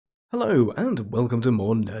Hello and welcome to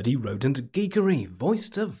more nerdy rodent geekery,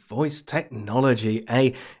 voice-to-voice technology,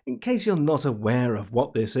 In case you're not aware of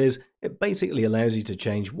what this is, it basically allows you to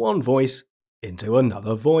change one voice into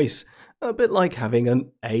another voice. A bit like having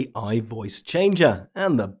an AI voice changer.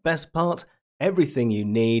 And the best part, everything you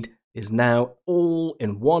need is now all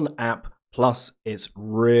in one app, plus it's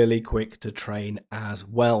really quick to train as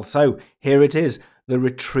well. So here it is, the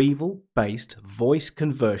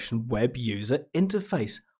Retrieval-based-Voice-Conversion Web User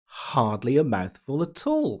Interface. Hardly a mouthful at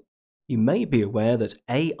all. You may be aware that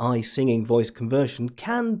AI singing voice conversion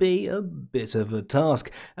can be a bit of a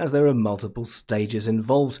task, as there are multiple stages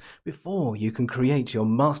involved before you can create your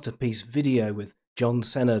masterpiece video with John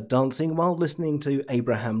Cena dancing while listening to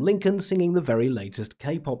Abraham Lincoln singing the very latest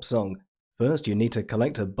K-pop song. First, you need to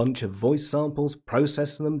collect a bunch of voice samples,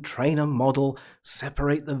 process them, train a model,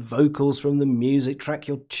 separate the vocals from the music track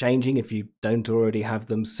you're changing if you don't already have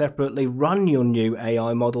them separately, run your new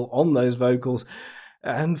AI model on those vocals,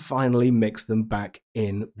 and finally mix them back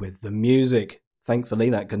in with the music. Thankfully,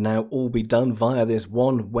 that can now all be done via this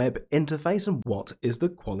one web interface. And what is the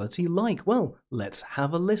quality like? Well, let's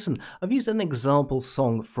have a listen. I've used an example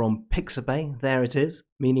song from Pixabay, there it is,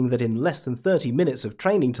 meaning that in less than 30 minutes of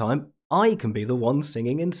training time, I can be the one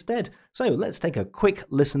singing instead. So let's take a quick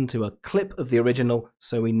listen to a clip of the original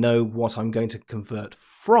so we know what I'm going to convert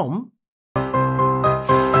from.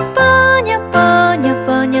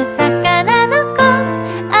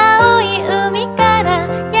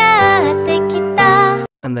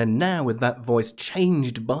 And then now with that voice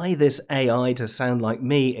changed by this AI to sound like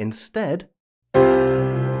me instead.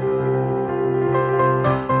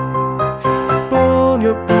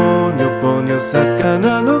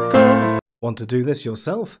 Want to do this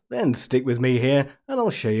yourself? Then stick with me here and I'll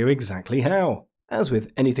show you exactly how. As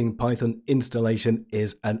with anything Python, installation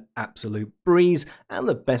is an absolute breeze, and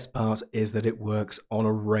the best part is that it works on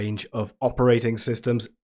a range of operating systems,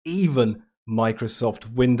 even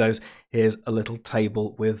Microsoft Windows. Here's a little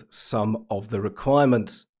table with some of the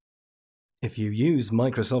requirements. If you use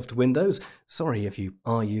Microsoft Windows, sorry if you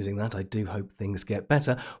are using that, I do hope things get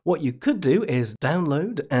better. What you could do is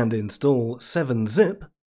download and install 7-zip,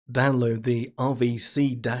 download the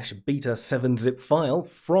RVC-beta 7-zip file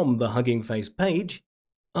from the Hugging Face page,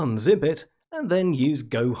 unzip it, and then use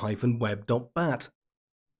go-web.bat.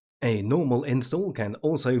 A normal install can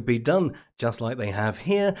also be done, just like they have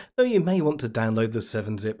here, though you may want to download the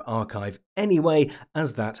 7-zip archive anyway,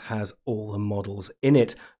 as that has all the models in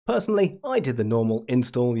it. Personally, I did the normal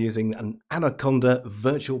install using an Anaconda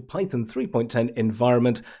Virtual Python 3.10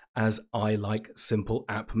 environment, as I like simple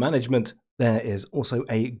app management. There is also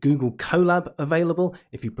a Google Colab available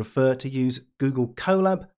if you prefer to use Google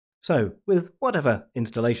Colab. So, with whatever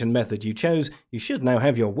installation method you chose, you should now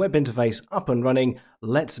have your web interface up and running.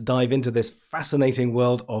 Let's dive into this fascinating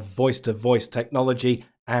world of voice-to-voice technology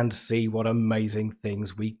and see what amazing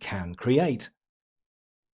things we can create.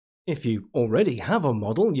 If you already have a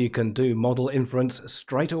model, you can do model inference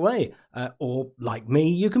straight away. Or, like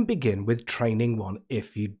me, you can begin with training one.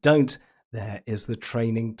 If you don't, there is the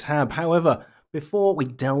training tab. However, before we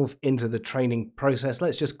delve into the training process,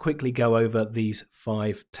 let's just quickly go over these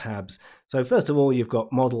 5 tabs. So first of all, you've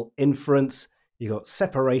got model inference, you've got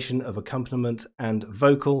separation of accompaniment and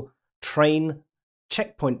vocal, train,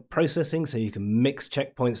 checkpoint processing, so you can mix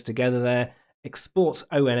checkpoints together there, export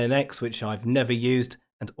ONNX, which I've never used,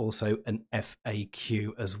 and also an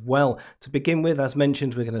FAQ as well. To begin with, as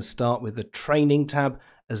mentioned, we're going to start with the training tab,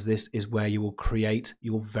 as this is where you will create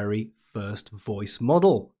your very first voice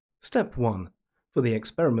model. Step 1. For the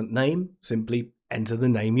experiment name, simply enter the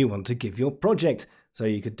name you want to give your project. So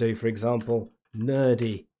you could do, for example,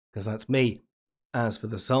 nerdy, because that's me. As for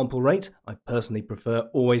the sample rate, I personally prefer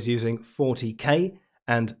always using 40K,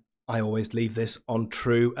 and I always leave this on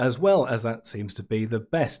true as well, as that seems to be the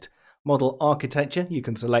best. Model architecture, you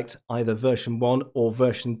can select either version 1 or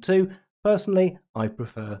version 2. Personally, I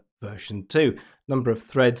prefer version 2. Number of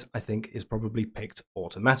threads, I think, is probably picked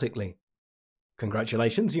automatically.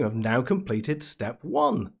 Congratulations, you have now completed step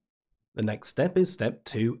 1. The next step is step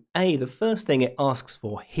 2A. The first thing it asks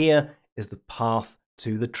for here is the path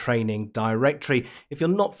to the training directory. If you're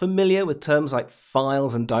not familiar with terms like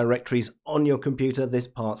files and directories on your computer, this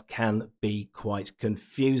part can be quite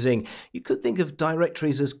confusing. You could think of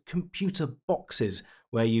directories as computer boxes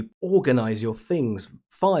where you organize your things,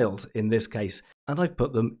 files in this case, and I've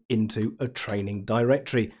put them into a training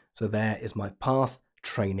directory. So there is my path,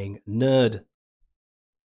 training nerd.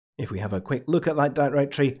 If we have a quick look at that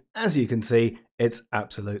directory, as you can see, it's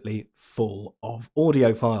absolutely full of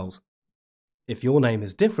audio files. If your name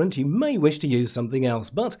is different, you may wish to use something else,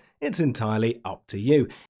 but it's entirely up to you.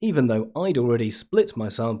 Even though I'd already split my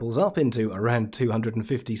samples up into around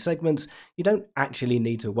 250 segments, you don't actually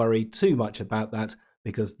need to worry too much about that,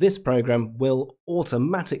 because this program will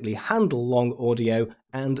automatically handle long audio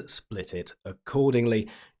and split it accordingly.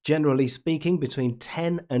 Generally speaking, between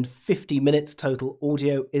 10 and 50 minutes total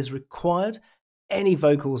audio is required. Any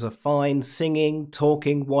vocals are fine, singing,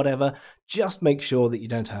 talking, whatever. Just make sure that you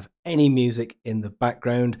don't have any music in the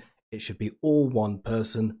background. It should be all one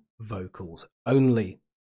person, vocals only.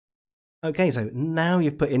 Okay, so now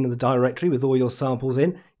you've put in the directory with all your samples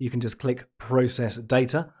in, you can just click Process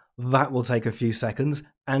Data. That will take a few seconds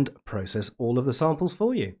and process all of the samples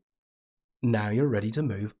for you. Now you're ready to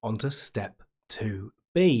move on to step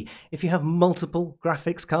 2B. If you have multiple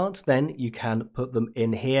graphics cards, then you can put them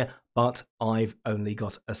in here, but I've only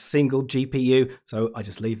got a single GPU, so I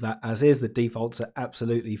just leave that as is. The defaults are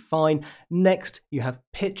absolutely fine. Next, you have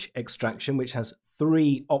pitch extraction, which has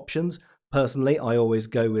 3 options. Personally, I always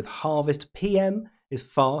go with Harvest. PM is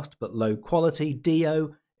fast but low quality.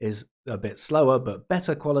 DO is a bit slower but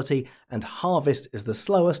better quality, and Harvest is the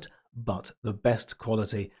slowest but the best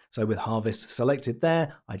quality. So with Harvest selected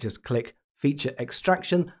there, I just click Feature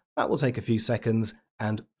Extraction. That will take a few seconds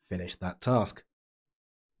and finish that task.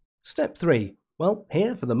 Step 3. Well,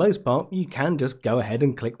 here, for the most part, you can just go ahead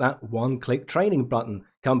and click that one-click training button.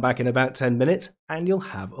 Come back in about 10 minutes and you'll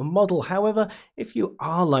have a model. However, if you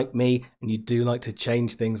are like me and you do like to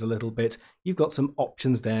change things a little bit, you've got some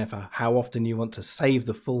options there for how often you want to save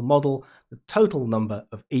the full model, the total number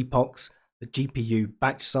of epochs, the GPU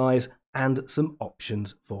batch size, and some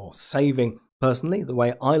options for saving. Personally, the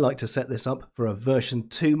way I like to set this up for a version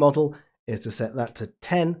 2 model is to set that to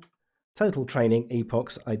 10. Total training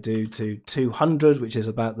epochs I do to 200, which is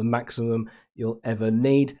about the maximum you'll ever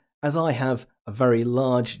need. As I have a very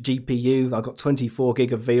large GPU, I've got 24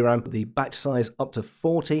 gig of VRAM, the batch size up to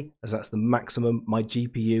 40, as that's the maximum my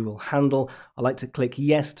GPU will handle. I like to click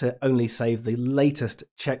yes to only save the latest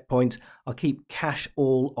checkpoint. I'll keep cache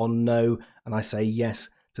all on no, and I say yes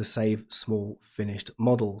to save small finished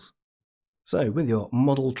models. So with your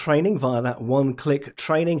model training via that one-click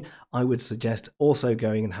training, I would suggest also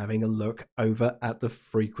going and having a look over at the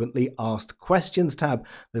frequently asked questions tab.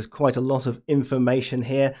 There's quite a lot of information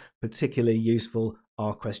here. Particularly useful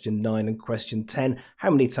are question 9 and question 10. How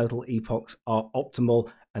many total epochs are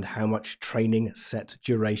optimal and how much training set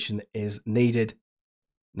duration is needed?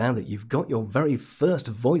 Now that you've got your very first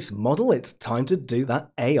voice model, it's time to do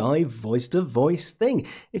that AI voice-to-voice thing.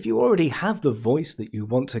 If you already have the voice that you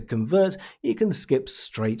want to convert, you can skip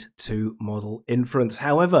straight to model inference.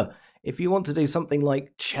 However, if you want to do something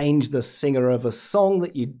like change the singer of a song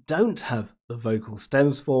that you don't have the vocal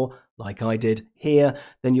stems for, like I did here,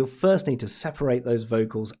 then you'll first need to separate those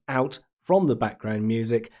vocals out from the background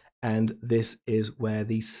music, and this is where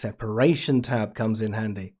the separation tab comes in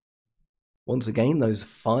handy. Once again, those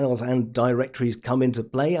files and directories come into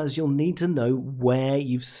play, as you'll need to know where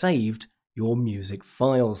you've saved your music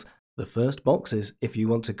files. The first box is if you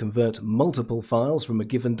want to convert multiple files from a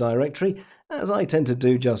given directory. As I tend to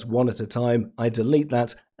do just one at a time, I delete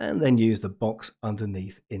that and then use the box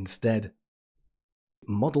underneath instead.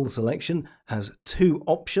 Model selection has 2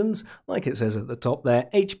 options, like it says at the top there.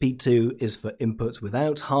 HP2 is for input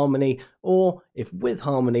without harmony, or if with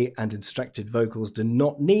harmony and extracted vocals do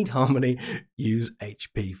not need harmony, use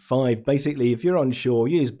HP5. Basically, if you're unsure,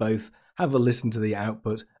 use both, have a listen to the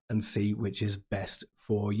output and see which is best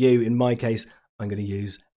for you. In my case, I'm going to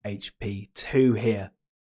use HP2 here.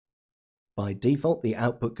 By default, the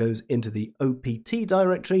output goes into the OPT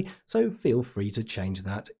directory, so feel free to change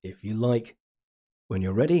that if you like. When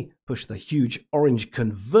you're ready, push the huge orange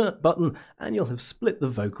Convert button and you'll have split the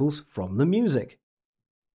vocals from the music.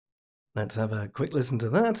 Let's have a quick listen to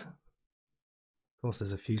that. Of course,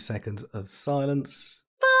 there's a few seconds of silence.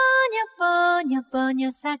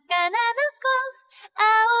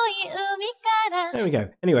 There we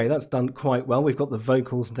go. Anyway, that's done quite well. We've got the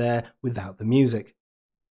vocals there without the music,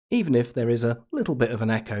 even if there is a little bit of an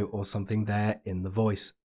echo or something there in the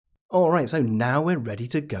voice. Alright, so now we're ready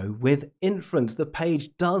to go with inference. The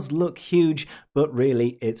page does look huge, but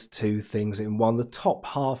really it's 2 things in one. The top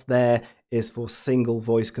half there is for single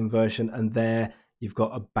voice conversion, and there you've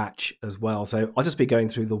got a batch as well. So I'll just be going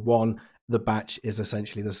through the one. The batch is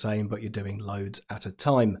essentially the same, but you're doing loads at a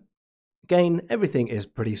time. Again, everything is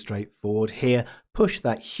pretty straightforward here. Push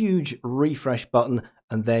that huge refresh button,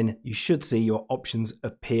 and then you should see your options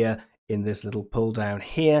appear in this little pull down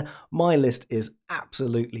here. My list is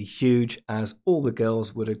absolutely huge, as all the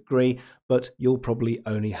girls would agree, but you'll probably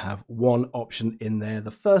only have one option in there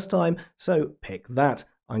the first time, so pick that.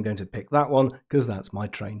 I'm going to pick that one because that's my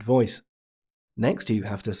trained voice. Next, you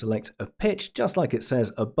have to select a pitch, just like it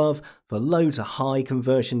says above. For low to high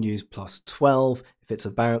conversion, use +12. If it's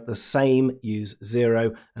about the same, use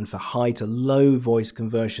 0. And for high to low voice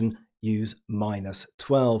conversion, use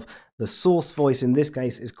 -12. The source voice in this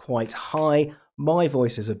case is quite high. My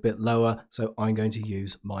voice is a bit lower, so I'm going to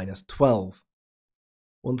use -12.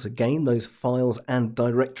 Once again, those files and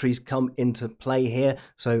directories come into play here,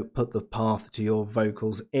 so put the path to your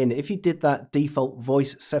vocals in. If you did that default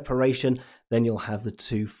voice separation, then you'll have the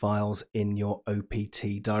two files in your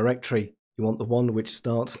OPT directory. You want the one which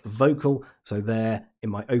starts vocal, so there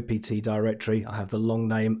in my OPT directory I have the long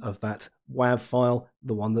name of that WAV file,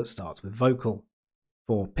 the one that starts with vocal.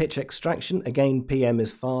 For pitch extraction, again PM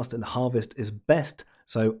is fast and harvest is best,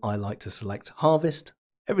 so I like to select harvest.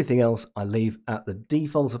 Everything else I leave at the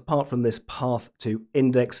default apart from this path to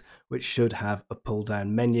index, which should have a pull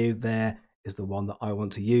down menu. There is the one that I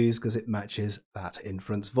want to use because it matches that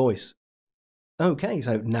inference voice. Okay,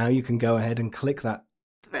 so now you can go ahead and click that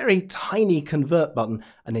very tiny convert button,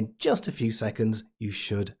 and in just a few seconds you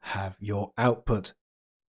should have your output.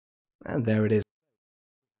 And there it is.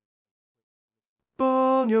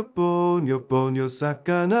 ぽにょぽにょぽにょ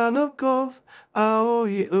魚の子青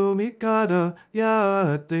い海から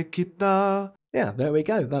やってきた Yeah, there we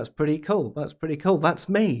go. That's pretty cool. That's pretty cool. That's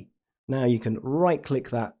me. Now you can right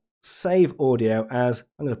click that, save audio as,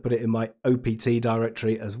 I'm going to put it in my OPT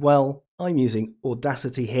directory as well. I'm using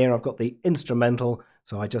Audacity here. I've got the instrumental,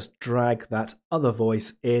 so I just drag that other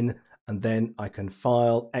voice in and then I can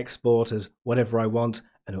file, export as whatever I want,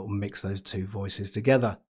 and it will mix those two voices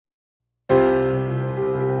together.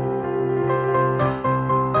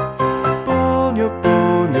 ぽにょ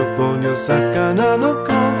ぽにょぽにょ魚の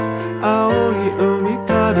子青い海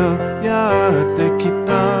からやってき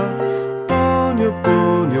たぽにょ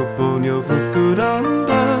ぽにょぽにょ膨らん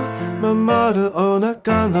だまん丸お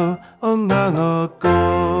腹の女の子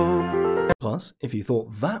Plus, if you thought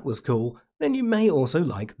that was cool, then you may also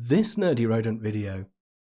like this Nerdy Rodent video.